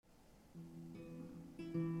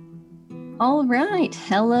All right.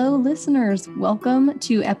 Hello, listeners. Welcome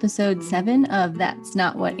to episode 7 of That's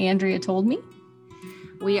Not What Andrea Told Me.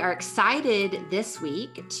 We are excited this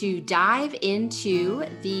week to dive into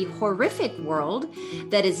the horrific world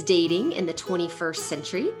that is dating in the 21st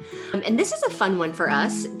century. And this is a fun one for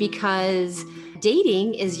us because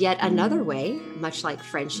dating is yet another way, much like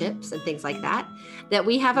friendships and things like that, that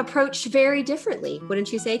we have approached very differently.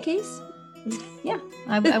 Wouldn't you say, Case? Yeah,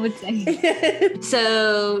 I would say.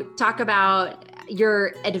 So talk about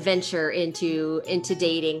your adventure into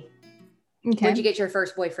dating. Okay. Where'd you get your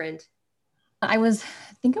first boyfriend? I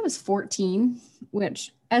think I was 14,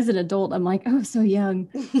 which as an adult, I'm like, oh, so young.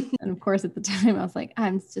 And of course, at the time, I was like,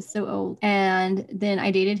 I'm just so old. And then I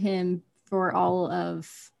dated him for all of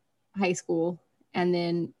high school and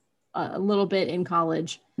then a little bit in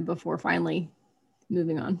college before finally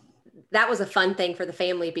moving on. That was a fun thing for the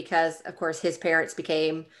family because, of course, his parents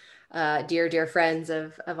became dear friends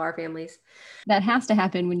of our families. That has to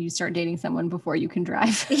happen when you start dating someone before you can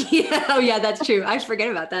drive. Yeah, oh yeah, that's true. I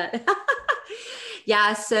forget about that.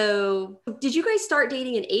 Yeah. So did you guys start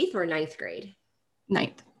dating in 8th or 9th grade?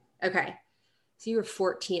 9th. Okay. So you were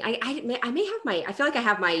 14. I may have I feel like I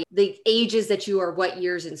have the ages that you are what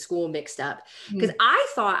years in school mixed up. Because I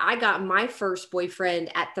thought I got my first boyfriend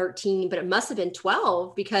at 13, but it must have been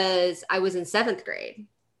 12 because I was in 7th grade.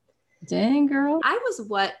 Dang, girl. I was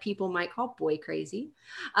what people might call boy crazy.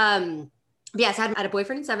 Yes, I had a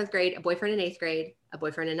boyfriend in 7th grade, a boyfriend in 8th grade, a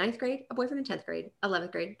boyfriend in 9th grade, a boyfriend in 10th grade,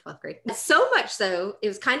 11th grade, 12th grade. So much so, it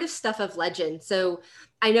was kind of stuff of legend. So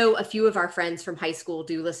I know a few of our friends from high school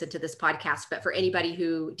do listen to this podcast, but for anybody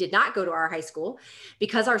who did not go to our high school,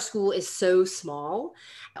 because our school is so small,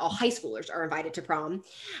 all high schoolers are invited to prom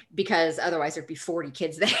because otherwise there'd be 40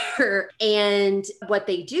 kids there. And what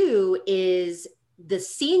they do is the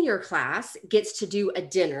senior class gets to do a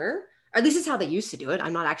dinner. Or at least it's how they used to do it.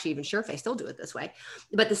 I'm not actually even sure if they still do it this way.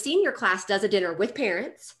 But the senior class does a dinner with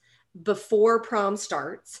parents before prom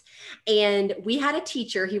starts. And we had a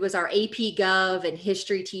teacher. He was our AP Gov and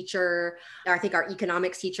history teacher, or I think our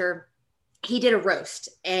economics teacher. He did a roast.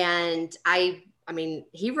 And did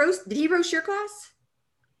he roast your class?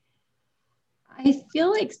 I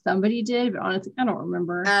feel like somebody did, but honestly, I don't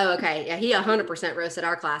remember. Oh, okay. Yeah, he 100% roasted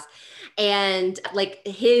our class. And like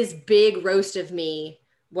his big roast of me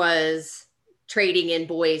was trading in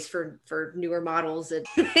boys for newer models. And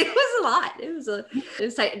it was a lot. It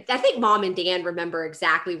was like, I think Mom and Dan remember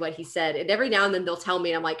exactly what he said. And every now and then they'll tell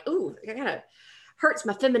me, and I'm like, ooh, it kind of hurts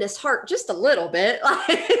my feminist heart just a little bit.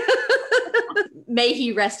 May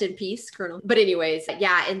he rest in peace, Colonel. But anyways,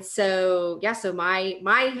 yeah. And so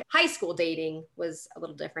my high school dating was a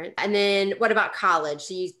little different. And then what about college?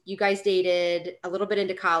 So you guys dated a little bit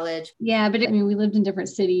into college. Yeah, but we lived in different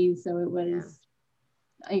cities. So it was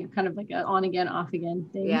kind of like an on again, off again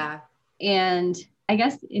thing. Yeah. And I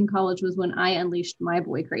guess in college was when I unleashed my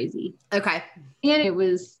boy crazy. Okay. And it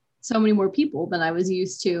was so many more people than I was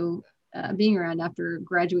used to being around after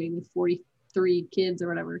graduating with 43 kids or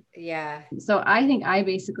whatever. Yeah. So I think I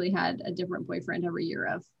basically had a different boyfriend every year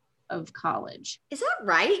of college. Is that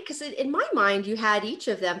right? Because in my mind, you had each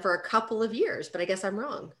of them for a couple of years, but I guess I'm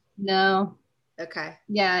wrong. No. Okay.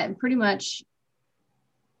 Yeah, pretty much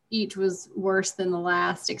each was worse than the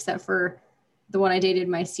last, except for the one I dated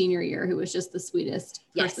my senior year, who was just the sweetest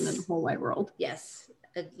person in the whole wide world. Yes.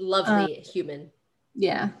 A lovely human.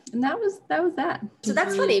 Yeah. And that was that. So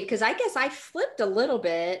that's funny because I guess I flipped a little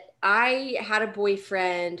bit. I had a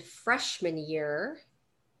boyfriend freshman year,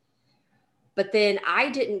 but then I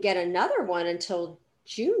didn't get another one until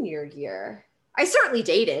junior year. I certainly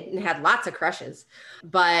dated and had lots of crushes,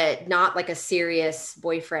 but not like a serious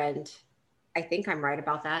boyfriend. I think I'm right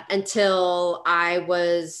about that. Until I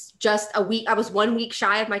was I was 1 week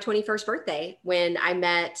shy of my 21st birthday when I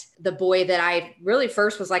met the boy that I really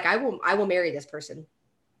first was like, I will marry this person.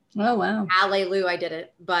 Oh, wow. Hallelujah, I did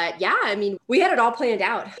it. But yeah, we had it all planned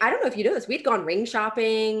out. I don't know if you know this. We'd gone ring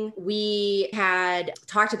shopping. We had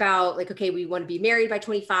talked about like, okay, we want to be married by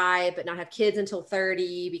 25, but not have kids until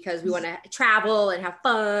 30 because we want to travel and have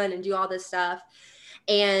fun and do all this stuff.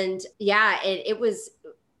 And yeah, it was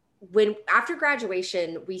after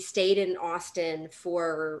graduation, we stayed in Austin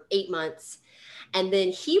for 8 months. And then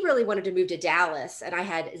he really wanted to move to Dallas and I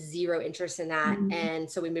had zero interest in that. Mm-hmm. And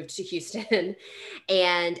so we moved to Houston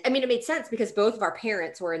and it made sense because both of our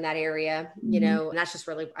parents were in that area, and that's just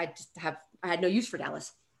really, I had no use for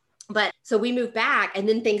Dallas. But so we moved back and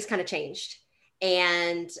then things kind of changed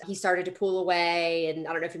and he started to pull away. And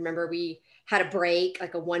I don't know if you remember, we had a break,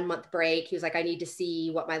 like a 1 month break. He was like, I need to see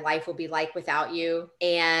what my life will be like without you.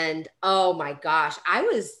 And oh my gosh, I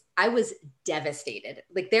was I was devastated.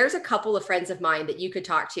 Like there's a couple of friends of mine that you could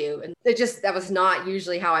talk to, and that was not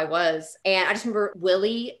usually how I was. And I just remember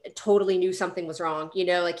Willie totally knew something was wrong. You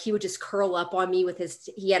know, like he would just curl up on me with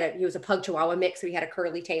he was a pug chihuahua mix. So he had a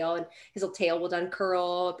curly tail and his little tail would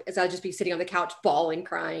uncurl as I'd just be sitting on the couch bawling,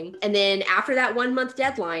 crying. And then after that 1 month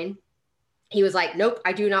deadline, he was like, nope,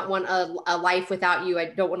 I do not want a life without you. I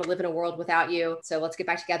don't want to live in a world without you. So let's get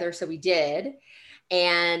back together. So we did.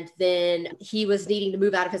 And then he was needing to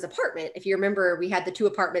move out of his apartment. If you remember, we had the 2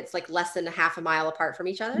 apartments like less than a half a mile apart from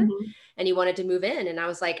each other. Mm-hmm. And he wanted to move in. And I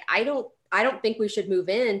was like, I don't think we should move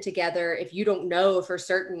in together if you don't know for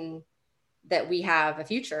certain that we have a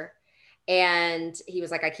future. And he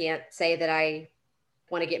was like, I can't say that I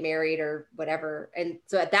want to get married or whatever. And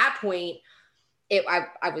so at that point,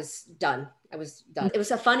 I was done. I was done. It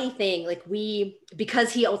was a funny thing. Like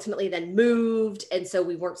because he ultimately then moved. And so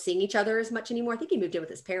we weren't seeing each other as much anymore. I think he moved in with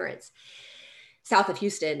his parents south of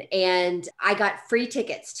Houston. And I got free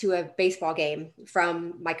tickets to a baseball game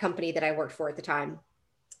from my company that I worked for at the time.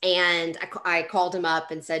 And I called him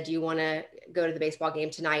up and said, do you want to go to the baseball game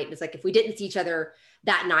tonight? And it's like, if we didn't see each other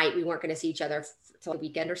that night, we weren't going to see each other till the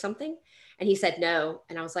weekend or something. And he said no.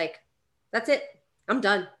 And I was like, that's it. I'm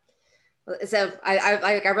done. So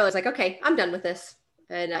I realized like, okay, I'm done with this,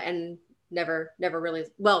 and never really,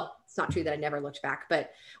 well, it's not true that I never looked back,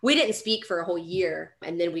 but we didn't speak for a whole year,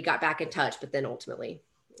 and then we got back in touch, but then ultimately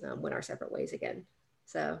went our separate ways again.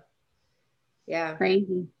 So yeah,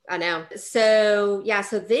 crazy. I know. So yeah,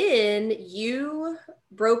 so then you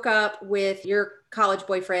broke up with your college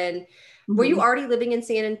boyfriend. Mm-hmm. Were you already living in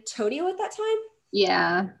San Antonio at that time?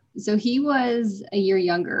 Yeah. So he was a year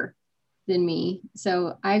younger than me.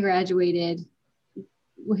 So I graduated,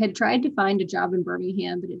 had tried to find a job in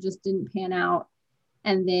Birmingham, but it just didn't pan out.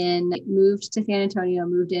 And then moved to San Antonio,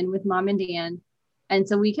 moved in with mom and Dan. And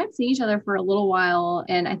so we kept seeing each other for a little while.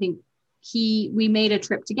 And I think we made a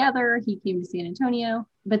trip together. He came to San Antonio,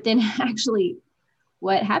 but then actually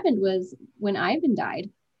what happened was when Ivan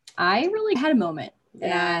died, I really had a moment. Yeah.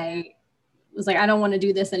 And I was like, I don't want to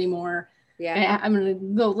do this anymore. Yeah. I'm going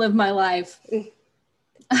to go live my life.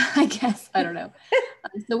 I guess, I don't know.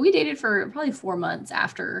 So we dated for probably 4 months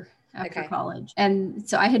after okay. college. And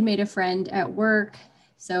so I had made a friend at work.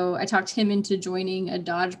 So I talked him into joining a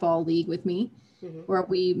dodgeball league with me, mm-hmm. where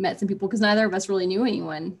we met some people because neither of us really knew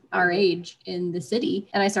anyone our mm-hmm. age in the city.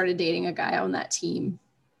 And I started dating a guy on that team.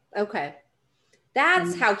 Okay.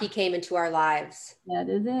 That's how he came into our lives. That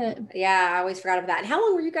is it. Yeah, I always forgot about that. And how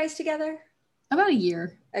long were you guys together? About a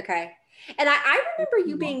year. Okay. And I remember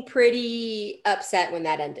you being pretty upset when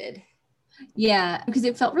that ended. Yeah, because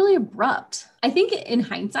it felt really abrupt. I think in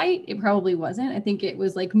hindsight, it probably wasn't. I think it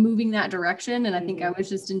was like moving that direction. And I think I was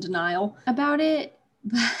just in denial about it.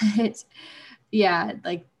 But yeah,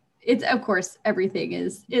 like it's, of course, everything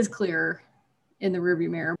is clearer in the rearview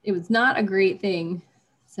mirror. It was not a great thing.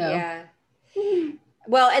 So yeah.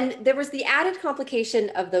 Well, and there was the added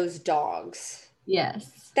complication of those dogs.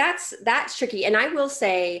 Yes. That's tricky. And I will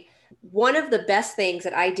say, one of the best things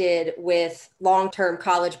that I did with long-term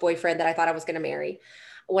college boyfriend that I thought I was going to marry,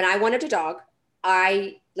 when I wanted a dog,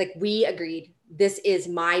 we agreed, this is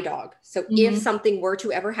my dog. So mm-hmm. if something were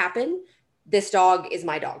to ever happen, this dog is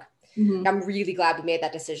my dog. Mm-hmm. I'm really glad we made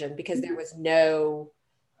that decision because there was no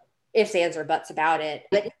ifs, ands, or buts about it.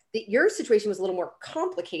 But your situation was a little more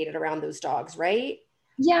complicated around those dogs, right?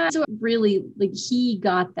 Yeah. So really, like he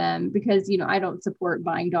got them because, I don't support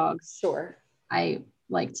buying dogs. Sure. I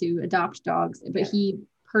like to adopt dogs, but he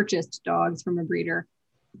purchased dogs from a breeder.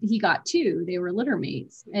 He got 2, they were litter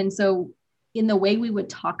mates. And so in the way we would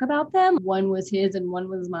talk about them, one was his and one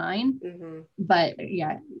was mine. Mm-hmm. But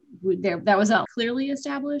yeah, that was not clearly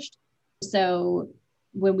established. So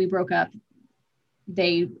when we broke up,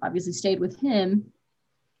 they obviously stayed with him.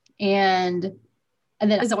 And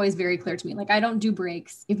then it's always very clear to me, like, I don't do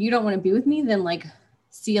breaks. If you don't want to be with me, then like,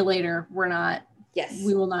 see you later.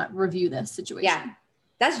 We will not review this situation. Yeah.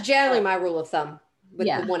 That's generally my rule of thumb with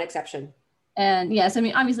the one exception. And yes, I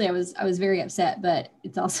mean, obviously I was very upset, but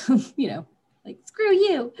it's also, like, screw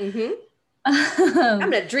you. Mm-hmm. I'm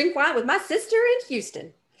going to drink wine with my sister in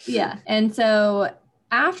Houston. Yeah. And so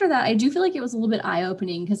after that, I do feel like it was a little bit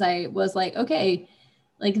eye-opening because I was like, okay,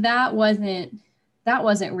 like that wasn't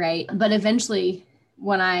right. But eventually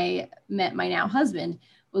when I met my now husband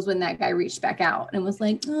was when that guy reached back out and was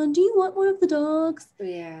like, oh, do you want one of the dogs?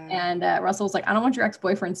 Yeah. And Russell was like, I don't want your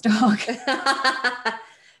ex-boyfriend's dog.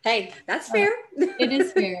 Hey, that's fair. It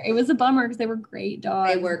is fair. It was a bummer because they were great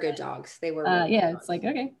dogs. They were good dogs. They were. Yeah. It's like,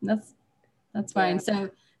 okay, that's fine. Yeah. So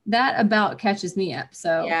that about catches me up.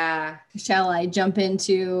 So yeah. Shall I jump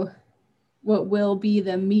into what will be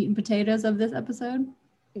the meat and potatoes of this episode?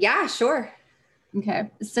 Yeah, sure. Okay.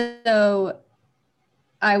 So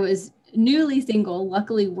I was newly single,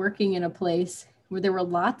 luckily working in a place where there were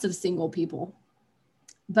lots of single people.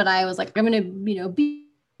 But I was like, I'm going to,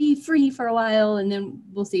 be free for a while and then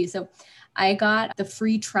we'll see. So I got the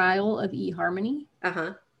free trial of eHarmony.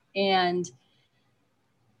 Uh-huh. And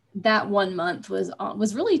that 1 month was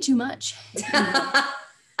really too much. That's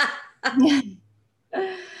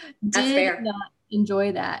Did fair. not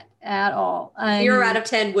enjoy that at all. 0 out of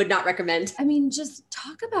 10 would not recommend. I mean, just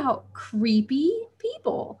talk about creepy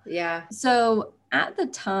people. Yeah. So at the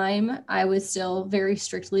time, I was still very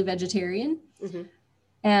strictly vegetarian. Mm-hmm.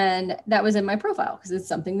 And that was in my profile because it's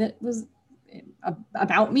something that was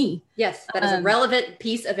about me. Yes, that is a relevant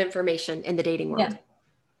piece of information in the dating world. Yeah.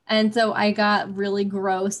 And so I got really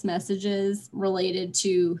gross messages related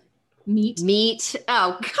to meat. Meat?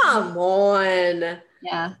 Oh, come on.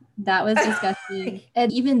 Yeah, that was disgusting.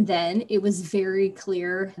 And even then, it was very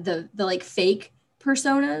clear the like fake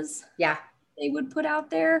personas they would put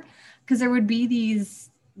out there, because there would be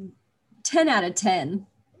these 10 out of 10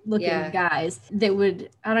 looking guys that would,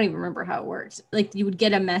 I don't even remember how it worked. Like you would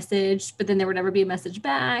get a message, but then there would never be a message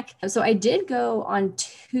back. So I did go on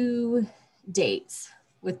 2 dates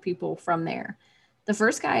with people from there. The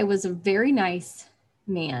first guy was a very nice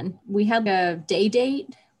man. We had a day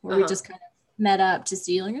date where we just kind of met up to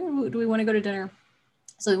see, like, oh, do we want to go to dinner?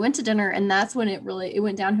 So we went to dinner, and that's when it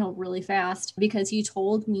went downhill really fast, because he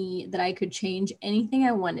told me that I could change anything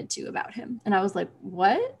I wanted to about him. And I was like,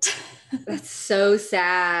 what? That's so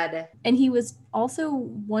sad. And he was also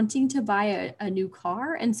wanting to buy a new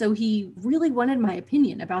car. And so he really wanted my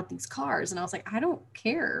opinion about these cars. And I was like, I don't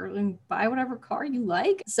care. Buy whatever car you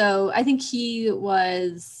like. So I think he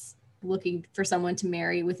was looking for someone to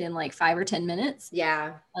marry within like 5 or 10 minutes.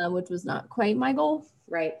 Yeah. Which was not quite my goal.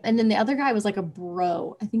 Right. And then the other guy was like a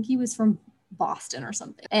bro. I think he was from Boston or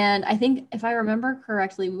something. And I think if I remember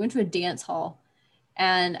correctly, we went to a dance hall.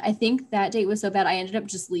 And I think that date was so bad, I ended up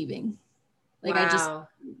just leaving. Like I just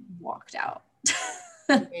walked out.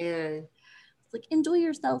 Man. Like, enjoy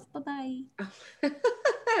yourself. Bye-bye.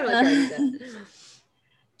 I like that.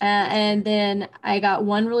 And then I got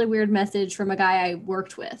one really weird message from a guy I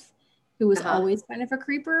worked with who was always kind of a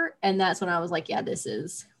creeper. And that's when I was like, yeah,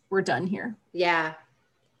 we're done here. Yeah.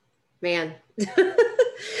 Man.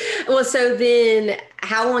 Well, so then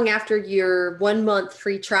how long after your 1 month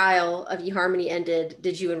free trial of eHarmony ended,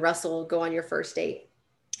 did you and Russell go on your first date?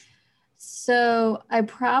 So I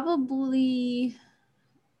probably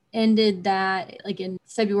ended that like in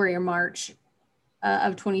February or March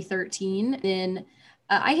of 2013. Then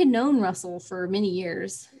I had known Russell for many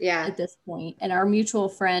years at this point, and our mutual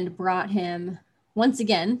friend brought him once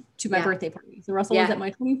again to my birthday party. So Russell was at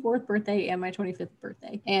my 24th birthday and my 25th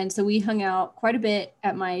birthday. And so we hung out quite a bit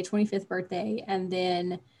at my 25th birthday. And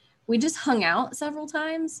then we just hung out several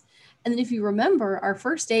times. And then if you remember, our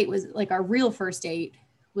first date was like our real first date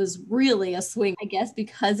was really a swing. I guess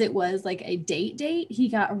because it was like a date, he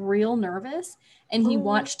got real nervous and he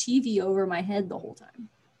watched TV over my head the whole time.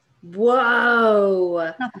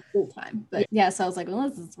 Whoa. Not the whole time, but yeah. So I was like, well,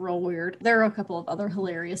 this is real weird. There are a couple of other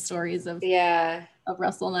hilarious stories of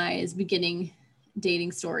Russell and I's beginning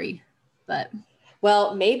dating story, but.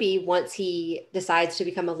 Well, maybe once he decides to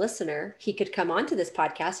become a listener, he could come onto this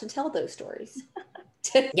podcast and tell those stories.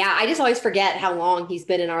 Yeah, I just always forget how long he's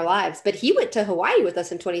been in our lives, but he went to Hawaii with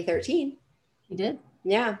us in 2013. He did?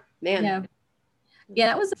 Yeah, man. Yeah,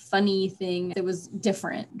 that was a funny thing. It was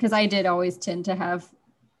different because I did always tend to have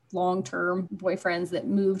long-term boyfriends that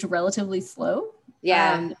moved relatively slow.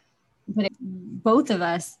 Yeah. But both of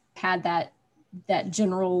us had that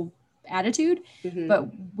general attitude, but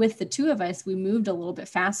with the two of us, we moved a little bit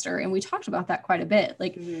faster, and we talked about that quite a bit,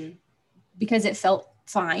 like because it felt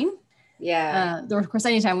fine. Yeah. There, of course,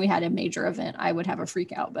 anytime we had a major event, I would have a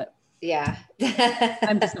freak out, but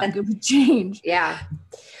I'm just not good with change. Yeah.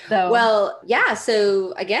 So, well, yeah.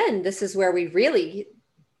 So again, this is where we really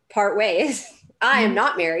part ways. I am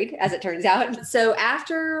not married, as it turns out. So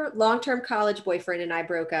after long-term college boyfriend and I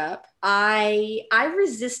broke up, I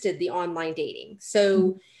resisted the online dating.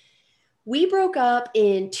 So we broke up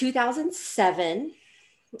in 2007,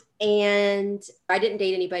 and I didn't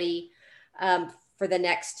date anybody for the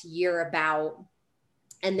next year about.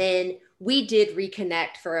 And then we did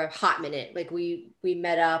reconnect for a hot minute. Like we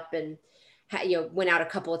met up and went out a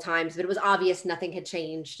couple of times, but it was obvious nothing had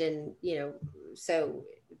changed, and so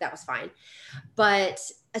that was fine. But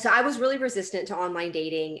so I was really resistant to online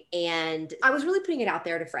dating, and I was really putting it out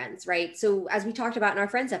there to friends, right? So as we talked about in our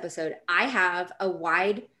friends episode, I have a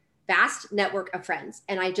vast network of friends.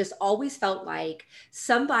 And I just always felt like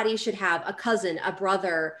somebody should have a cousin, a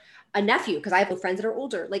brother, a nephew, because I have friends that are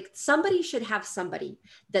older. Like somebody should have somebody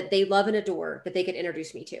that they love and adore that they could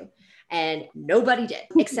introduce me to. And nobody did,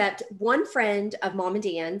 except one friend of Mom and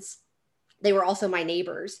Dan's. They were also my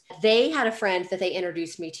neighbors. They had a friend that they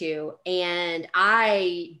introduced me to, and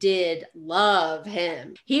I did love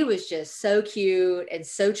him. He was just so cute and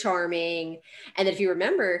so charming. And if you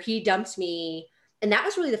remember, he dumped me. And that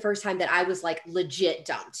was really the first time that I was like legit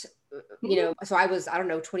dumped, you know? So I was, I don't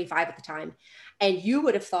know, 25 at the time. And you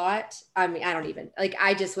would have thought, I mean, I don't even, like,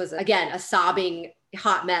 I just was, again, a sobbing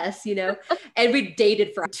hot mess, you know, and we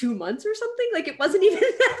dated for 2 months or something. Like it wasn't even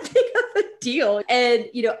that big of a deal. And,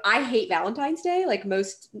 you know, I hate Valentine's Day, like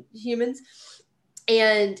most humans.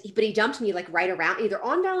 But he dumped me like right around either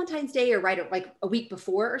on Valentine's Day or like a week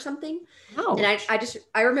before or something. Oh. And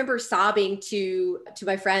I remember sobbing to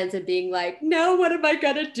my friends and being like, no, what am I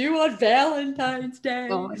going to do on Valentine's Day?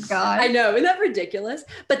 Oh my God. I know. Isn't that ridiculous?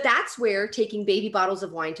 But that's where taking baby bottles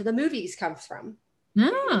of wine to the movies comes from.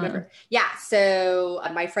 Remember? Yeah. So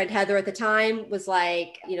my friend Heather at the time was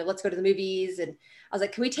like, you know, let's go to the movies. And I was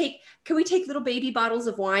like, can we take little baby bottles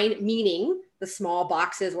of wine, meaning the small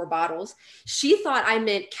boxes or bottles? She thought I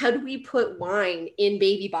meant, could we put wine in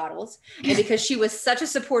baby bottles? And because she was such a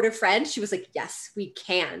supportive friend, she was like, yes, we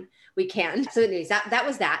can. So anyways, that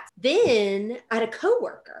was that. Then I had a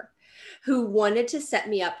coworker who wanted to set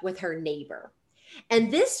me up with her neighbor. And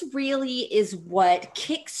this really is what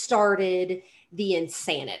kickstarted the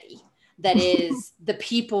insanity that is the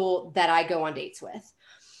people that I go on dates with.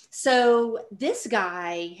 So this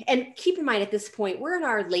guy, and keep in mind at this point, we're in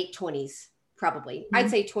our late 20s, probably. Mm-hmm. I'd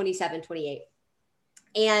say 27, 28.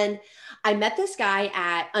 And I met this guy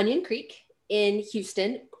at Onion Creek in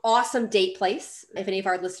Houston. Awesome date place. If any of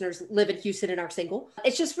our listeners live in Houston and are single,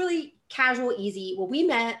 it's just really casual, easy. Well, we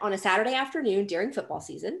met on a Saturday afternoon during football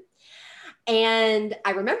season. And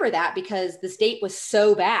I remember that because this date was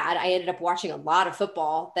so bad. I ended up watching a lot of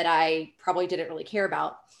football that I probably didn't really care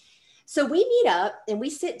about. So we meet up and we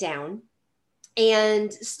sit down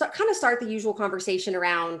and start the usual conversation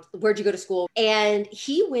around where'd you go to school? And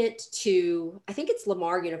he went to, I think it's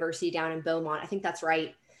Lamar University down in Beaumont. I think that's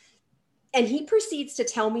right. And he proceeds to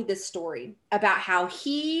tell me this story about how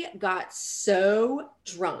he got so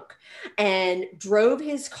drunk and drove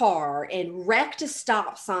his car and wrecked a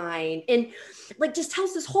stop sign and like just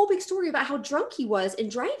tells this whole big story about how drunk he was in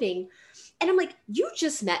driving. And I'm like, you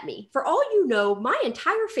just met me. For all you know, my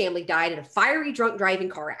entire family died in a fiery drunk driving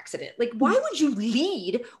car accident. Like, why would you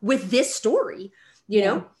lead with this story? You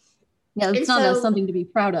know? Yeah, it's not something to be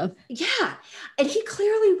proud of. Yeah. And he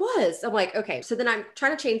clearly was. I'm like, okay. So then I'm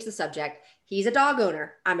trying to change the subject. He's a dog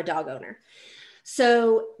owner. I'm a dog owner.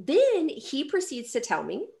 So then he proceeds to tell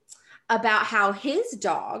me about how his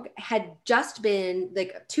dog had just been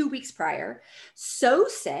like 2 weeks prior, so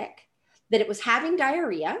sick that it was having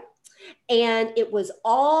diarrhea and it was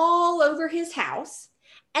all over his house.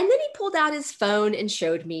 And then he pulled out his phone and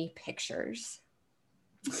showed me pictures.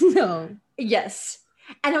 No. Yes.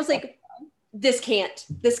 And I was like, this can't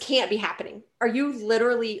be happening. Are you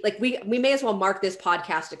literally like, we may as well mark this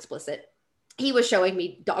podcast explicit. He was showing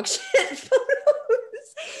me dog shit photos.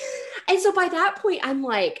 And so by that point, I'm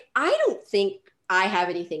like, I don't think I have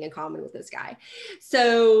anything in common with this guy.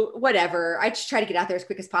 So whatever, I just try to get out there as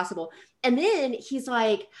quick as possible. And then he's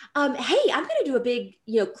like, hey, I'm going to do a big,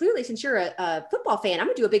 clearly since you're a football fan, I'm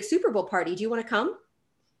going to do a big Super Bowl party. Do you want to come?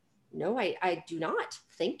 No, I do not.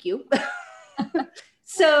 Thank you.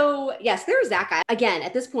 So yes, there was that guy. Again,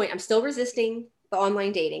 at this point, I'm still resisting the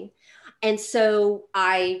online dating. And so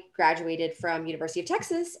I graduated from University of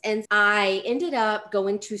Texas and I ended up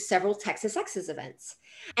going to several Texas Exes events.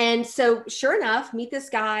 And so sure enough, meet this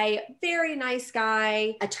guy, very nice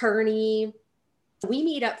guy, attorney. We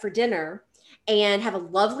meet up for dinner and have a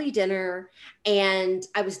lovely dinner. And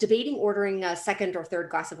I was debating ordering a second or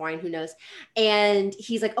third glass of wine, who knows? And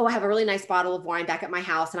he's like, oh, I have a really nice bottle of wine back at my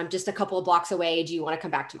house and I'm just a couple of blocks away. Do you want to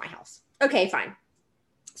come back to my house? Okay, fine.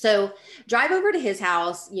 So drive over to his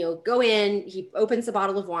house, go in, he opens the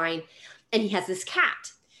bottle of wine and he has this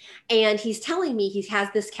cat. And he's telling me he has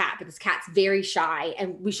this cat, but this cat's very shy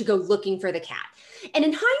and we should go looking for the cat. And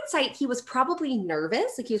in hindsight, he was probably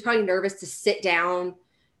nervous. Like he was probably nervous to sit down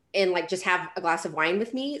and like just have a glass of wine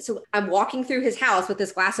with me. So I'm walking through his house with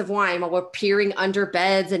this glass of wine while we're peering under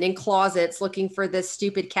beds and in closets looking for this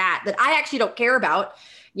stupid cat that I actually don't care about.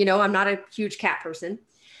 I'm not a huge cat person.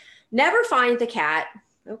 Never find the cat.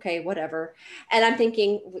 Okay, whatever. And I'm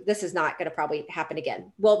thinking, this is not going to probably happen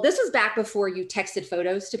again. Well, this was back before you texted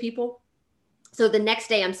photos to people. So the next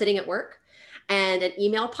day I'm sitting at work and an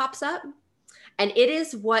email pops up and it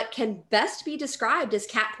is what can best be described as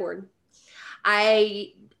cat porn.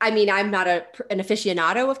 I mean, I'm not an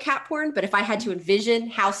aficionado of cat porn, but if I had to envision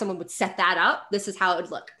how someone would set that up, this is how it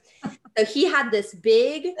would look. So he had this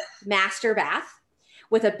big master bath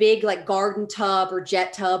with a big like garden tub or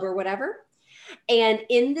jet tub or whatever. And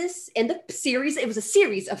in the series, it was a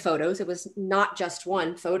series of photos. It was not just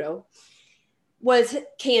one photo. Was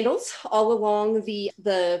candles all along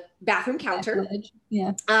the bathroom counter.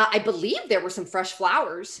 Yeah. I believe there were some fresh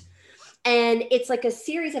flowers. And it's like a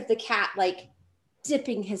series of the cat like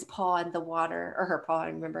dipping his paw in the water, or her paw, I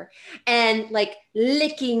remember, and like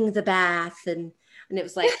licking the bath. And it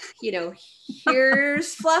was like, you know,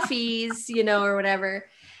 here's Fluffies, you know, or whatever.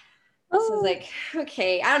 So I was like,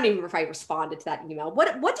 okay, I don't even know if I responded to that email.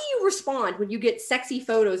 What do you respond when you get sexy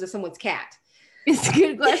photos of someone's cat? It's a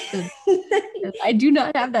good question. I do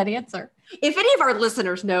not have that answer. If any of our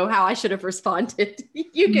listeners know how I should have responded,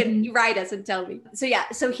 you can write us and tell me. So yeah,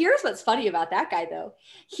 so here's what's funny about that guy though.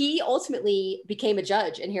 He ultimately became a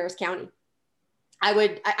judge in Harris County.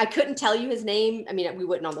 I couldn't tell you his name. I mean, we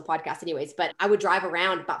wouldn't on the podcast anyways, but I would drive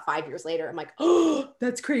around about 5 years later. I'm like, oh,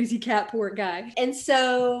 that's crazy cat porn guy. And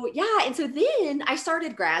so, yeah. And so then I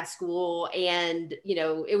started grad school and, you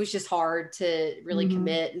know, it was just hard to really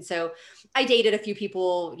commit. And so I dated a few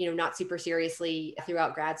people, you know, not super seriously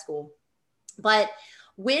throughout grad school. But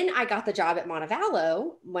when I got the job at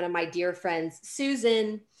Montevallo, one of my dear friends,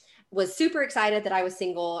 Susan, was super excited that I was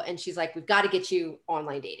single. And she's like, we've got to get you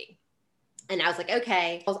online dating. And I was like,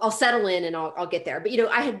 okay, I'll settle in and I'll get there. But, you know,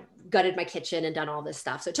 I had gutted my kitchen and done all this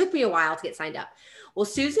stuff. So it took me a while to get signed up. Well,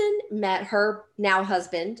 Susan met her now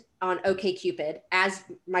husband on OkCupid, as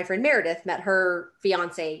my friend Meredith met her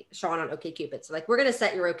fiance, Sean, on OkCupid. So like, we're going to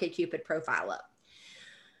set your OkCupid profile up.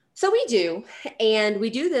 So we do. And we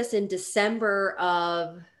do this in December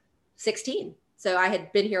of 16. So I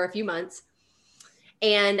had been here a few months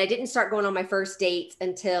and I didn't start going on my first date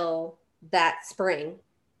until that spring.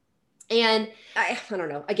 And I don't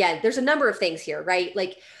know, again, there's a number of things here, right?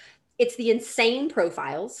 Like it's the insane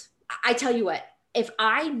profiles. I tell you what, if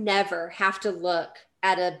I never have to look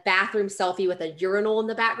at a bathroom selfie with a urinal in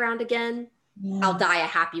the background again, I'll die a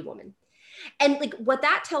happy woman. And like what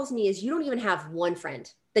that tells me is you don't even have one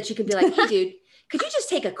friend that you can be like, hey dude, could you just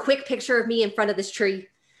take a quick picture of me in front of this tree?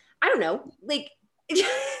 I don't know. Like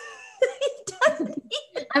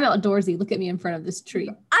I'm outdoorsy. Look at me in front of this tree.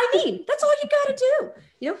 I mean, that's all you got to do.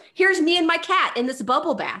 You know, here's me and my cat in this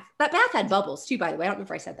bubble bath. That bath had bubbles too, by the way. I don't know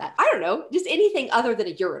if I said that. I don't know, just anything other than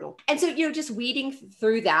a urinal. And so, you know, just weeding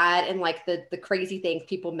through that and like the crazy things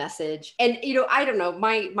people message. And, you know, I don't know,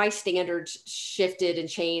 my standards shifted and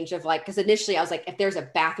changed of like, because initially I was like, if there's a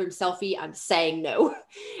bathroom selfie, I'm saying no.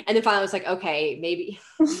 And then finally I was like, okay, maybe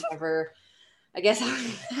never. I guess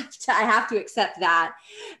I have to accept that.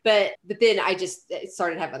 But then I just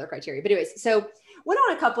started to have other criteria. But anyways, so went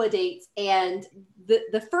on a couple of dates and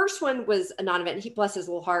the first one was a non-event. He, bless his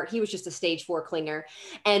little heart, he was just a stage 4 clinger.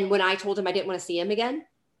 And when I told him I didn't want to see him again,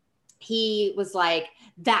 he was like,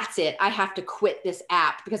 that's it. I have to quit this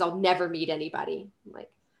app because I'll never meet anybody. I'm like,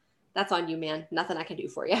 that's on you, man. Nothing I can do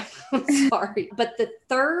for you. I'm sorry. But the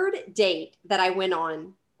third date that I went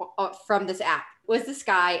on from this app was this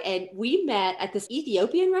guy, and we met at this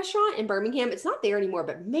Ethiopian restaurant in Birmingham. It's not there anymore,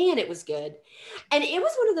 but man, it was good. And it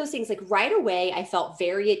was one of those things like right away, I felt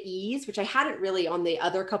very at ease, which I hadn't really on the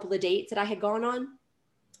other couple of dates that I had gone on.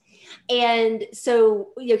 And so,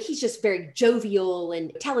 you know, he's just very jovial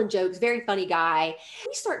and telling jokes, very funny guy.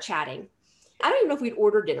 We start chatting. I don't even know if we'd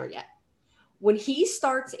ordered dinner yet. When he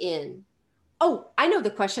starts in, oh, I know the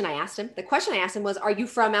question I asked him. The question I asked him was, are you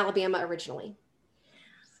from Alabama originally?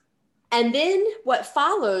 And then what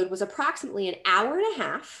followed was approximately an hour and a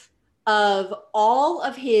half of all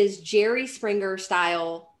of his Jerry Springer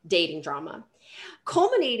style dating drama,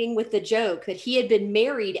 culminating with the joke that he had been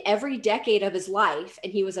married every decade of his life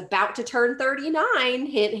and he was about to turn 39,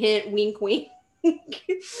 hint, hint, wink, wink.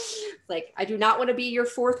 Like, I do not want to be your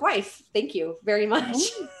fourth wife. Thank you very much.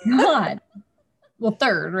 Oh, God. Well,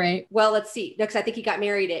 third, right? Well, let's see. Because I think he got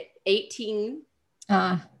married at 18.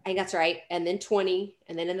 I think that's right. And then 20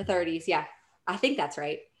 and then in the 30s. Yeah, I think that's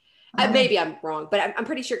right. Maybe I'm wrong, but I'm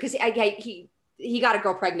pretty sure because he got a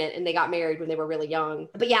girl pregnant and they got married when they were really young.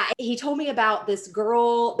 But yeah, he told me about this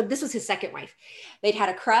girl. This was his second wife. They'd had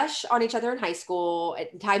a crush on each other in high school.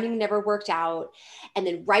 Timing never worked out. And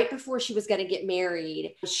then right before she was going to get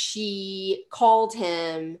married, she called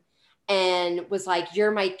him and was like,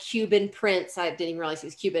 you're my Cuban prince. I didn't even realize he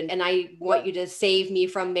was Cuban. And I want you to save me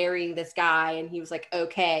from marrying this guy. And he was like,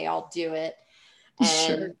 okay, I'll do it.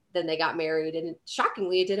 And then they got married and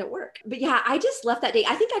shockingly it didn't work. But yeah, I just left that day.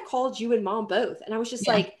 I think I called you and mom both. And I was just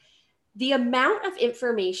like, the amount of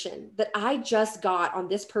information that I just got on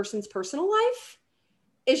this person's personal life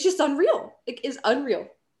is just unreal. It is unreal.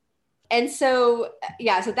 And so,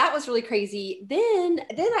 yeah, so that was really crazy.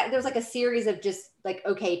 There was like a series of just like,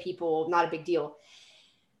 okay, people, not a big deal.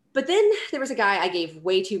 But then there was a guy I gave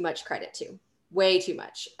way too much credit to, way too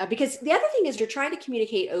much. Because the other thing is you're trying to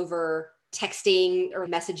communicate over texting or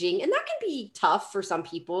messaging, and that can be tough for some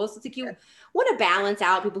people. So it's like you want to balance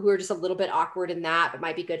out people who are just a little bit awkward in that, but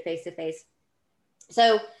might be good face to face.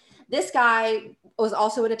 So this guy was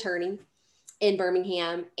also an attorney in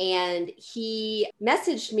Birmingham, and he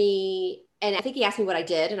messaged me, and I think he asked me what I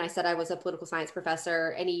did. And I said I was a political science professor,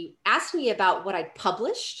 and he asked me about what I'd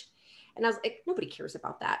published. And I was like, nobody cares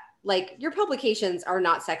about that. Like, your publications are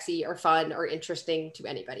not sexy or fun or interesting to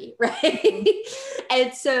anybody, right?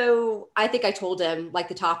 And so I think I told him like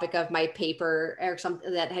the topic of my paper or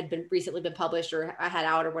something that had been recently been published or I had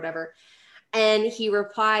out or whatever. And he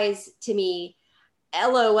replies to me,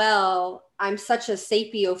 LOL, I'm such a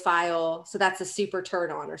sapiophile, so that's a super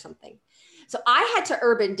turn on or something. So I had to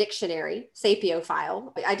Urban Dictionary,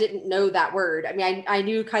 sapiophile. I didn't know that word. I mean, I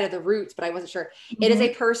knew kind of the roots, but I wasn't sure. Mm-hmm. It is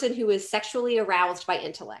a person who is sexually aroused by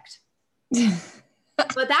intellect.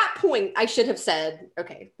 So at that point, I should have said,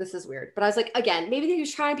 okay, this is weird. But I was like, again, maybe he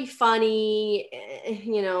was trying to be funny,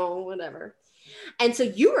 whatever. And so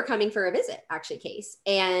you were coming for a visit, actually, Case.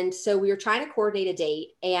 And so we were trying to coordinate a date.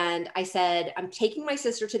 And I said, I'm taking my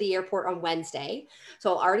sister to the airport on Wednesday.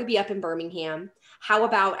 So I'll already be up in Birmingham. How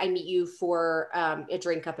about I meet you for a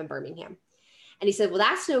drink up in Birmingham? And he said, well,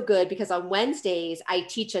 that's no good because on Wednesdays I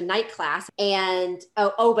teach a night class. And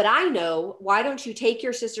but I know, why don't you take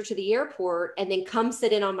your sister to the airport and then come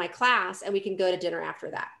sit in on my class and we can go to dinner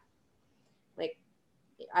after that? Like,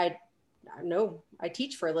 I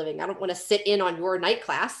teach for a living. I don't want to sit in on your night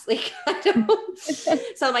class. Like, I don't.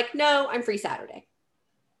 So I'm like, no, I'm free Saturday.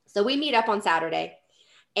 So we meet up on Saturday,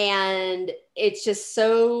 and it's just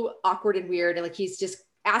so awkward and weird. And like, he's just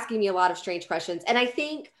asking me a lot of strange questions. And I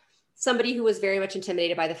think somebody who was very much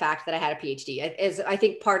intimidated by the fact that I had a PhD is, I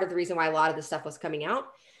think, part of the reason why a lot of this stuff was coming out,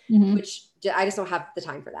 which I just don't have the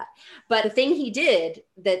time for that. But the thing he did,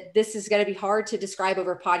 that this is going to be hard to describe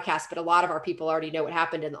over a podcast, but a lot of our people already know what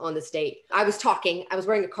happened on this date. I was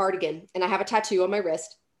wearing a cardigan, and I have a tattoo on my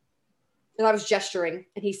wrist, and I was gesturing,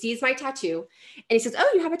 and he sees my tattoo and he says,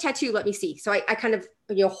 oh, you have a tattoo. Let me see. So I kind of,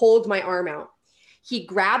 hold my arm out. He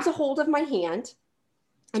grabs a hold of my hand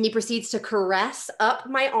and he proceeds to caress up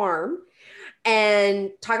my arm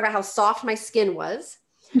and talk about how soft my skin was.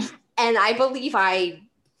 And I believe I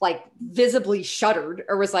like visibly shuddered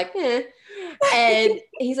or was like, eh. And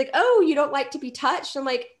he's like, oh, you don't like to be touched? I'm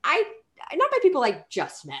like, not by people I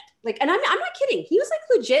just met. Like, and I'm not kidding. He was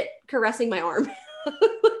like legit caressing my arm.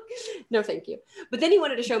 No, thank you. But then he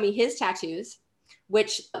wanted to show me his tattoos,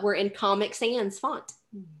 which were in Comic Sans font.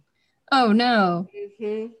 Oh no.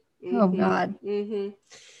 Oh God.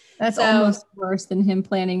 That's almost worse than him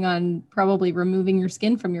planning on probably removing your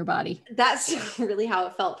skin from your body. That's really how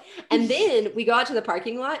it felt. And then we go out to the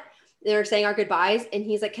parking lot. They were saying our goodbyes. And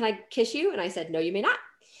he's like, can I kiss you? And I said, no, you may not.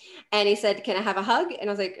 And he said, can I have a hug? And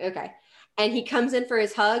I was like, okay. And he comes in for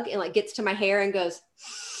his hug and like gets to my hair and goes,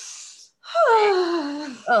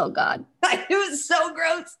 oh God. It was so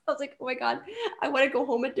gross. I was like, oh my God, I want to go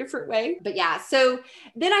home a different way. But yeah, so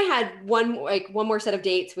then I had one more set of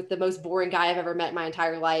dates with the most boring guy I've ever met in my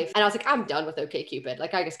entire life. And I was like, I'm done with OkCupid.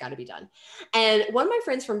 Like, I just got to be done. And one of my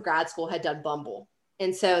friends from grad school had done Bumble.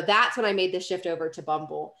 And so that's when I made the shift over to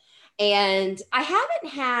Bumble. And I haven't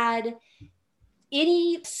had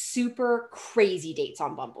any super crazy dates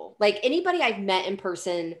on Bumble. Like, anybody I've met in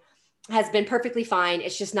person has been perfectly fine.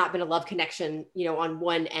 It's just not been a love connection, on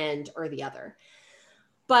one end or the other.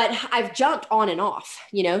 But I've jumped on and off,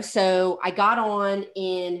 so I got on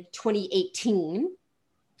in 2018,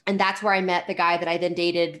 and that's where I met the guy that I then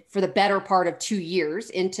dated for the better part of 2 years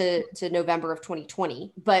into November of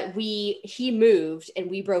 2020. But he moved and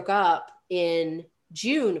we broke up in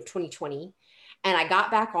June of 2020. And I got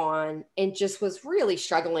back on and just was really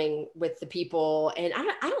struggling with the people. And I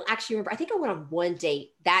don't actually remember. I think I went on one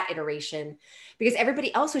date, that iteration, because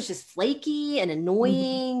everybody else was just flaky and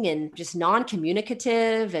annoying and just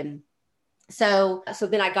non-communicative. And so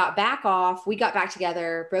then I got back off. We got back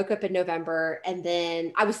together, broke up in November. And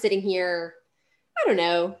then I was sitting here, I don't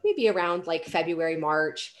know, maybe around like February,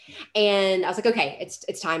 March. And I was like, okay,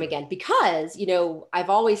 it's time again. Because, I've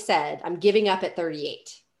always said I'm giving up at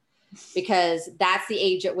 38. Because that's the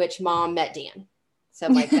age at which mom met Dan. So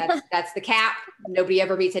I'm like, that's the cap. Nobody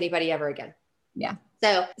ever meets anybody ever again. Yeah.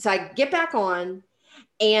 So I get back on,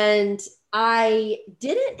 and I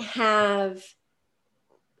didn't have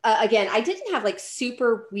again, I didn't have like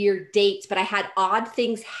super weird dates, but I had odd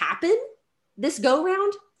things happen this go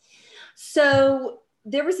round. So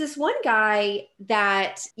there was this one guy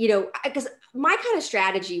that, you know, because my kind of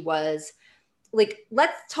strategy was like,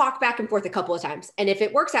 let's talk back and forth a couple of times. And if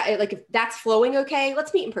it works out, like if that's flowing okay,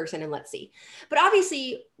 let's meet in person and let's see. But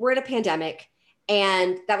obviously we're in a pandemic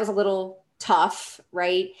and that was a little tough,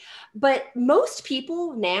 right? But most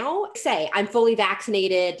people now say, I'm fully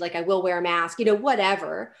vaccinated, like I will wear a mask, you know,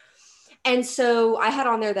 whatever. And so I had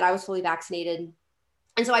on there that I was fully vaccinated.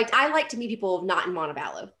 And so I like to meet people not in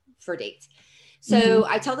Montevallo for dates. So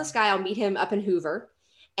I tell this guy I'll meet him up in Hoover.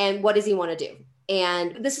 And what does he want to do?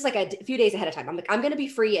 And this is like a few days ahead of time. I'm like, I'm going to be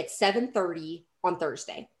free at 7:30 on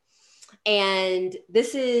Thursday. And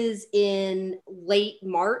this is in late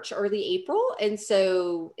March, early April. And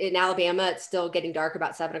so in Alabama, it's still getting dark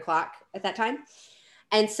about 7:00 at that time.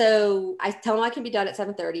 And so I tell him I can be done at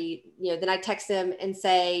 7:30, you know, then I text him and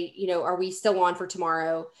say, you know, are we still on for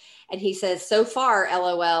tomorrow? And he says, so far,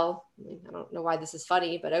 LOL. I don't know why this is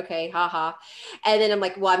funny, but okay, haha. And then I'm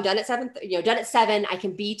like, well, I'm done at 7, you know, done at 7. I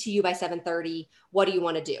can be to you by 7:30. What do you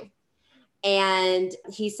want to do? And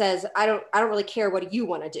he says, I don't really care. What do you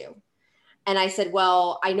want to do? And I said,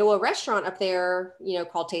 well, I know a restaurant up there, you know,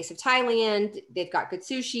 called Taste of Thailand. They've got good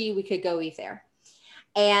sushi. We could go eat there.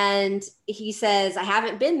 And he says, I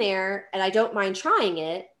haven't been there and I don't mind trying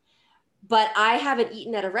it, but I haven't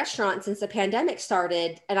eaten at a restaurant since the pandemic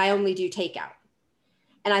started and I only do takeout.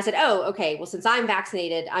 And I said, oh, okay. Well, since I'm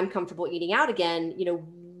vaccinated, I'm comfortable eating out again. You know,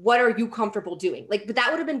 what are you comfortable doing? Like, but that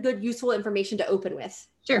would have been good, useful information to open with.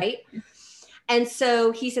 Sure. Right. And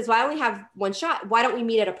so he says, well, I only have one shot. Why don't we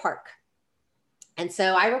meet at a park? And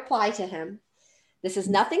so I reply to him, this is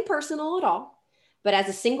nothing personal at all, but as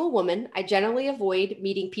a single woman, I generally avoid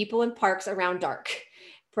meeting people in parks around dark.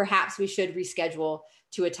 Perhaps we should reschedule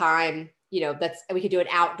to a time, you know, we could do an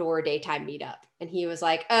outdoor daytime meetup. And he was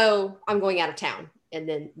like, oh, I'm going out of town. And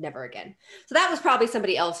then never again. So that was probably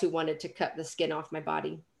somebody else who wanted to cut the skin off my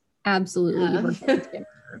body. Absolutely.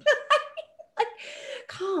 Like,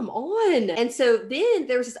 come on. And so then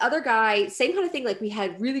there was this other guy, same kind of thing. Like we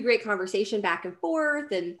had really great conversation back and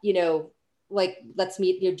forth and, you know, like, let's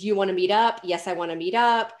meet, you know, do you want to meet up? Yes, I want to meet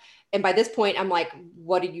up. And by this point, I'm like,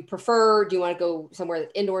 what do you prefer? Do you want to go somewhere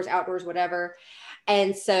indoors, outdoors, whatever?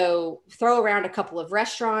 And so throw around a couple of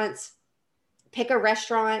restaurants, pick a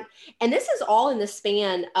restaurant. And this is all in the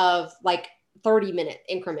span of like 30-minute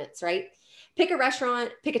increments, right? Pick a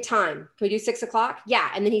restaurant, pick a time. Can we do 6:00?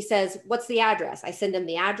 Yeah. And then he says, what's the address? I send him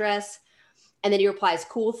the address. And then he replies,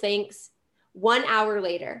 cool, thanks. 1 hour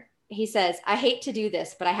later, he says, I hate to do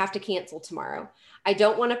this, but I have to cancel tomorrow. I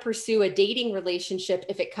don't want to pursue a dating relationship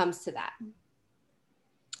if it comes to that.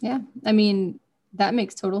 Yeah. I mean, that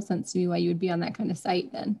makes total sense to me why you would be on that kind of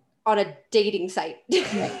site then. On a dating site.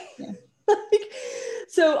 Right. Yeah.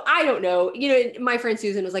 So I don't know, you know, my friend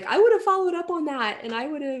Susan was like, I would have followed up on that. And I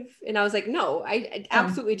was like, no, I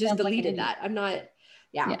absolutely just deleted that. I'm not.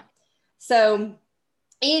 Yeah. So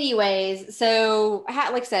anyways, so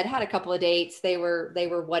like I said, had a couple of dates. They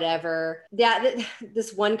were whatever. Yeah.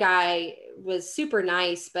 This one guy was super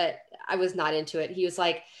nice, but I was not into it. He was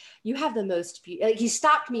like, you have the most, he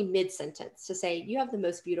stopped me mid-sentence to say, you have the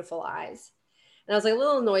most beautiful eyes. And I was like a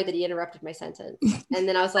little annoyed that he interrupted my sentence. And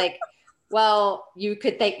then I was like, well, you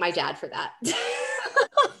could thank my dad for that.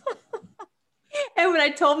 And when I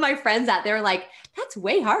told my friends that, they were like, that's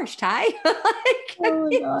way harsh, Ty. Like, oh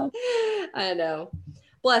my God. I know.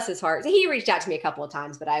 Bless his heart. He reached out to me a couple of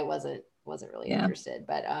times, but I wasn't really interested.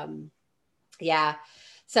 But yeah.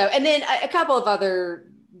 So, and then a couple of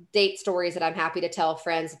other date stories that I'm happy to tell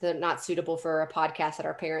friends that are not suitable for a podcast that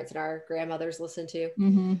our parents and our grandmothers listen to.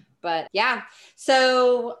 Mm-hmm. But yeah,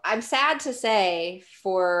 so I'm sad to say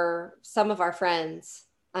for some of our friends,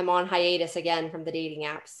 I'm on hiatus again from the dating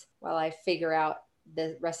apps while I figure out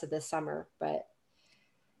the rest of this summer. But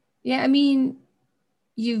yeah, I mean,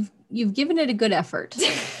 you've given it a good effort.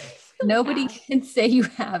 Nobody can say you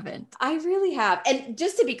haven't. I really have. And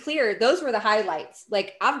just to be clear, those were the highlights.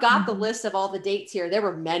 Like I've got the list of all the dates here. There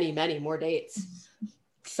were many, many more dates.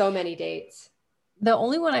 So many dates. The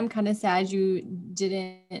only one I'm kind of sad you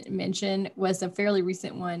didn't mention was a fairly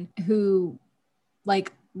recent one who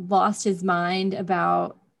like lost his mind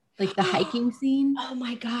about like the hiking scene. Oh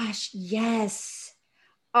my gosh. Yes.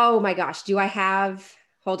 Oh my gosh.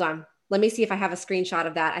 Hold on. Let me see if I have a screenshot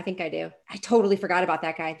of that. I think I do. I totally forgot about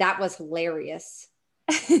that guy. That was hilarious.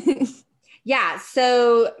 Yeah.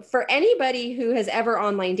 So for anybody who has ever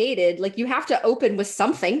online dated, like you have to open with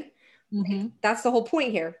something. Mm-hmm. That's the whole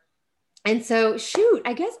point here. And so shoot,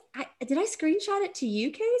 I guess, did I screenshot it to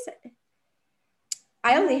you, Case?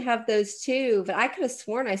 I only have those two, but I could have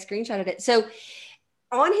sworn I screenshotted it. So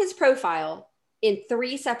on his profile in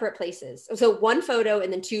 3 separate places, so 1 photo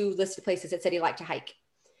and then 2 listed places, it said he liked to hike.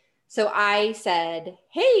 So I said,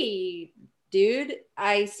 hey, dude,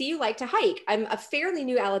 I see you like to hike. I'm a fairly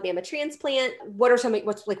new Alabama transplant. What's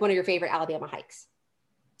like one of your favorite Alabama hikes?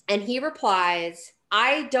 And he replies,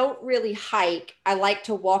 I don't really hike. I like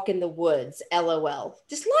to walk in the woods, LOL.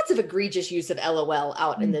 Just lots of egregious use of LOL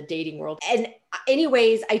out in the dating world. And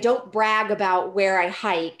anyways, I don't brag about where I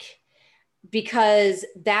hike because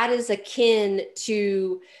that is akin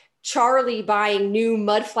to Charlie buying new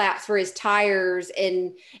mud flaps for his tires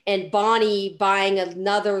and Bonnie buying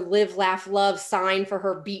another live, laugh, love sign for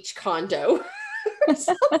her beach condo. And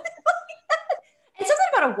something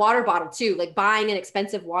about a water bottle too, like buying an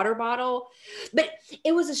expensive water bottle. But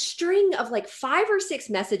it was a string of like 5 or 6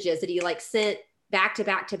 messages that he like sent back to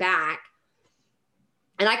back to back.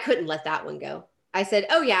 And I couldn't let that one go. I said,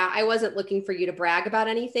 oh yeah, I wasn't looking for you to brag about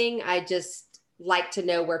anything. I just like to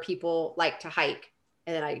know where people like to hike.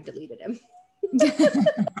 And then I deleted him.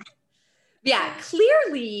 Yeah,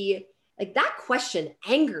 clearly like that question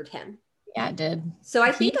angered him. Yeah, it did. So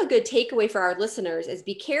I think a good takeaway for our listeners is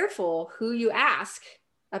be careful who you ask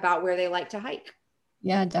about where they like to hike.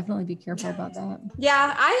 Yeah, definitely be careful about that.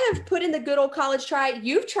 Yeah, I have put in the good old college try.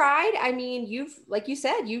 You've tried. I mean, like you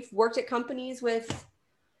said, you've worked at companies with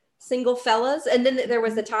single fellas. And then there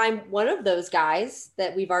was the time one of those guys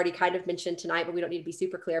that we've already kind of mentioned tonight, but we don't need to be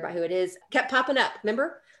super clear about who it is, kept popping up.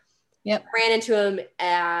 Remember? Yep. I ran into him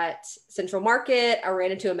at Central Market. I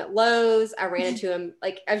ran into him at Lowe's. I ran into him,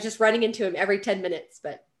 like I was just running into him every 10 minutes,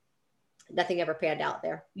 but nothing ever panned out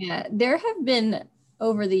there. Yeah. There have been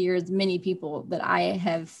over the years, many people that I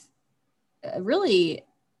have really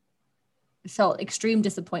felt extreme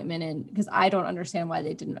disappointment in because I don't understand why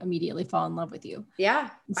they didn't immediately fall in love with you. Yeah.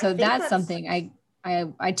 So that's something I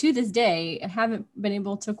to this day haven't been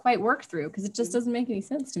able to quite work through because it just doesn't make any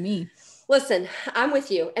sense to me. Listen, I'm with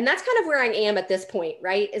you. And that's kind of where I am at this point,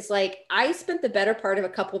 right? It's like, I spent the better part of a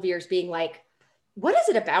couple of years being like, what is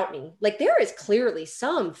it about me? Like there is clearly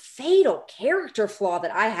some fatal character flaw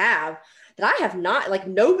that I have not, like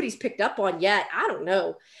nobody's picked up on yet. I don't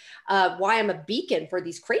know why I'm a beacon for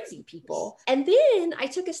these crazy people. And then I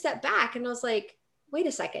took a step back and I was like, wait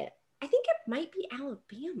a second. I think it might be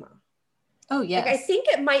Alabama. Oh, yeah. Like, I think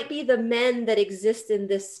it might be the men that exist in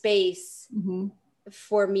this space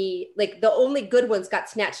for me. Like the only good ones got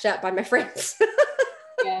snatched up by my friends.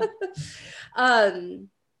 Yeah.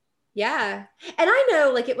 Yeah. And I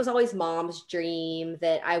know like it was always mom's dream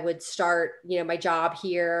that I would start, my job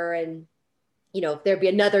here and, there'd be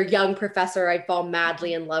another young professor I'd fall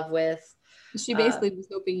madly in love with. She basically was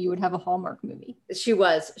hoping you would have a Hallmark movie. She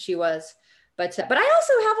was. But I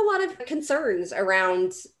also have a lot of concerns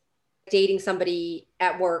around dating somebody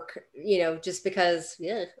at work, just because,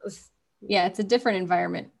 yeah, it's a different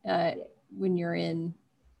environment when you're in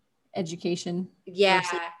education. Yeah.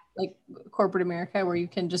 Like corporate America where you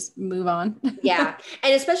can just move on. Yeah.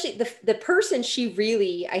 And especially the person she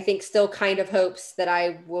really, I think, still kind of hopes that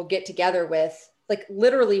I will get together with, like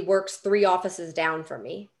literally works 3 offices down from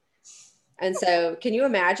me. And so can you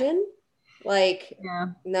imagine? Like, yeah.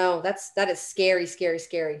 No, that is scary, scary,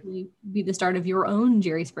 scary. You be the start of your own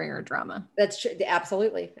Jerry Springer drama. That's true.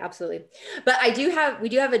 Absolutely. Absolutely. But we do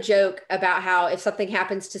have a joke about how if something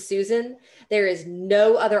happens to Susan, there is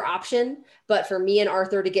no other option but for me and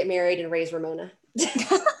Arthur to get married and raise Ramona.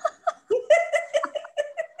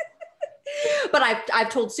 But I've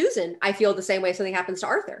told Susan, I feel the same way if something happens to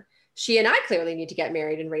Arthur. She and I clearly need to get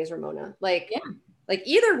married and raise Ramona. Like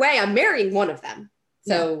either way, I'm marrying one of them.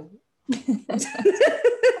 So That's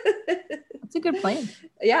a good plan.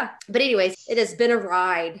 Yeah. But anyways, it has been a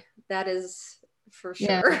ride. That is for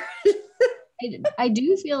sure. Yeah. I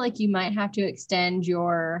do feel like you might have to extend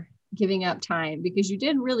your giving up time because you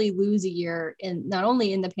did really lose a year in not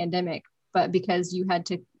only in the pandemic, but because you had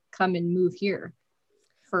to come and move here.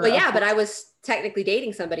 But I was technically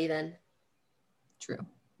dating somebody then. True.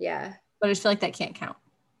 Yeah. But I just feel like that can't count.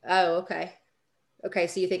 Oh, okay. Okay.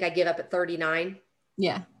 So you think I give up at 39?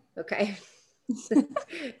 Yeah. Okay.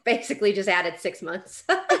 Basically just added 6 months.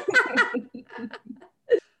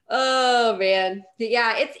 Oh man.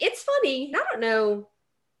 Yeah, it's funny. I don't know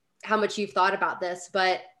how much you've thought about this,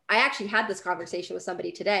 but I actually had this conversation with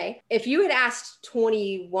somebody today. If you had asked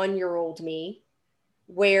 21-year-old me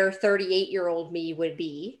where 38-year-old me would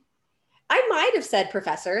be, I might have said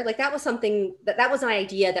professor. Like that was something that was an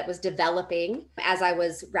idea that was developing as I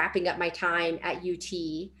was wrapping up my time at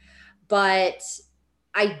UT. But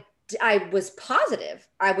I I was positive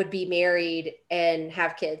I would be married and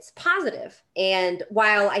have kids, positive. And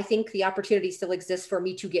while I think the opportunity still exists for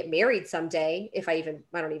me to get married someday, I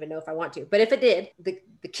don't even know if I want to, but if it did,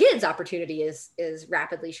 the kids opportunity is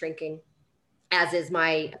rapidly shrinking, as is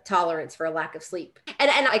my tolerance for a lack of sleep.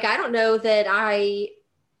 And like, I don't know that I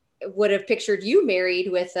would have pictured you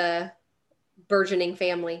married with a burgeoning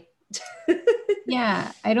family.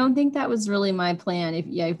 Yeah, I don't think that was really my plan.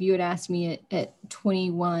 If you had asked me at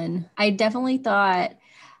 21, I definitely thought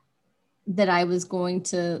that I was going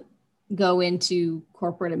to go into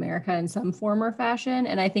corporate America in some form or fashion.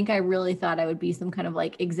 And I think I really thought I would be some kind of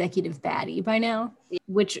like executive baddie by now,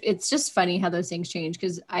 which it's just funny how those things change.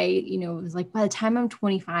 Cause it was like, by the time I'm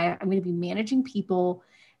 25, I'm going to be managing people.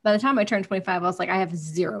 By the time I turned 25, I was like, I have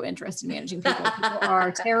zero interest in managing people. People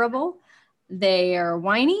are terrible. They are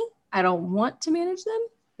whiny. I don't want to manage them.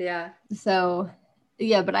 Yeah. So,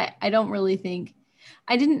 yeah, but I don't really think,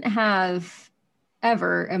 I didn't have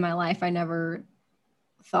ever in my life, I never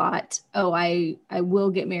thought, oh, I will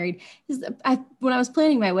get married. When I was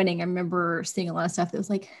planning my wedding, I remember seeing a lot of stuff that was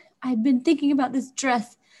like, I've been thinking about this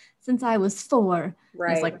dress since I was 4. Right.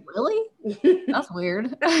 I was like, really? That's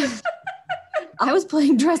weird. I was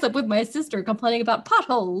playing dress up with my sister, complaining about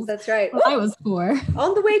potholes. That's right. When I was 4.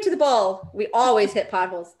 On the way to the ball, we always hit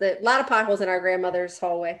potholes. A lot of potholes in our grandmother's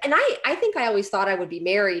hallway. And I think I always thought I would be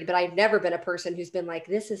married, but I've never been a person who's been like,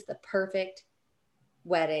 this is the perfect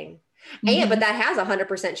wedding. Mm-hmm. But that has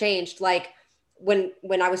 100% changed. Like when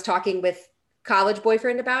I was talking with college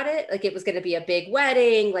boyfriend about it, like it was going to be a big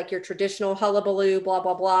wedding, like your traditional hullabaloo, blah,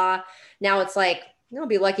 blah, blah. Now it's like, I'll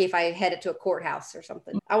be lucky if I head it to a courthouse or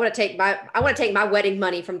something. I want to take my wedding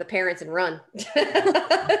money from the parents and run.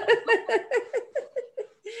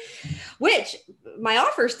 Which my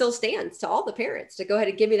offer still stands to all the parents to go ahead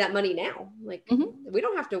and give me that money now. Like, we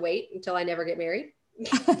don't have to wait until I never get married.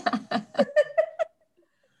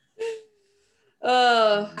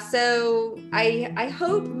 So I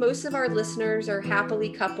hope most of our listeners are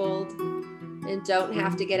happily coupled and don't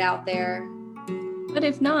have to get out there. But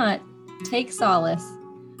if not, take solace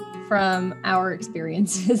from our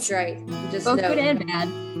experiences. Right. Just both good and bad.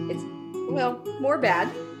 It's more bad.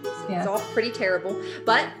 Yeah. It's all pretty terrible.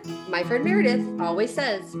 But my friend Meredith always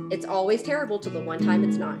says it's always terrible till the one time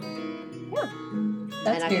it's not. Yeah.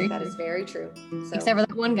 That's and I think that is very true. So. Except for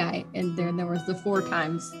that one guy. And there was the 4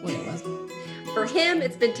 times when it was. For him,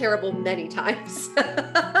 it's been terrible many times.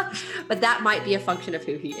 But that might be a function of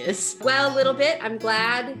who he is. Well, a little bit. I'm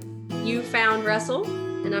glad you found Russell.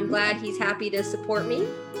 And I'm glad he's happy to support me.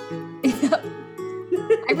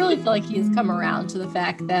 I really feel like he's come around to the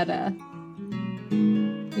fact that,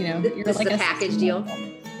 you're this like is a package deal.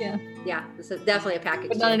 Yeah. Yeah, this is definitely a package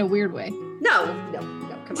but not deal. In a weird way. No,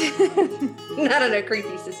 come on. Not in a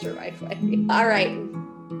creepy sister wife way. All right.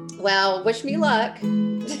 Well, wish me luck.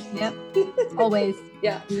 Yep. Always.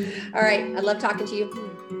 Yeah. All right. I love talking to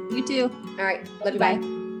you. You too. All right. Love you.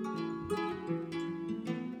 Bye.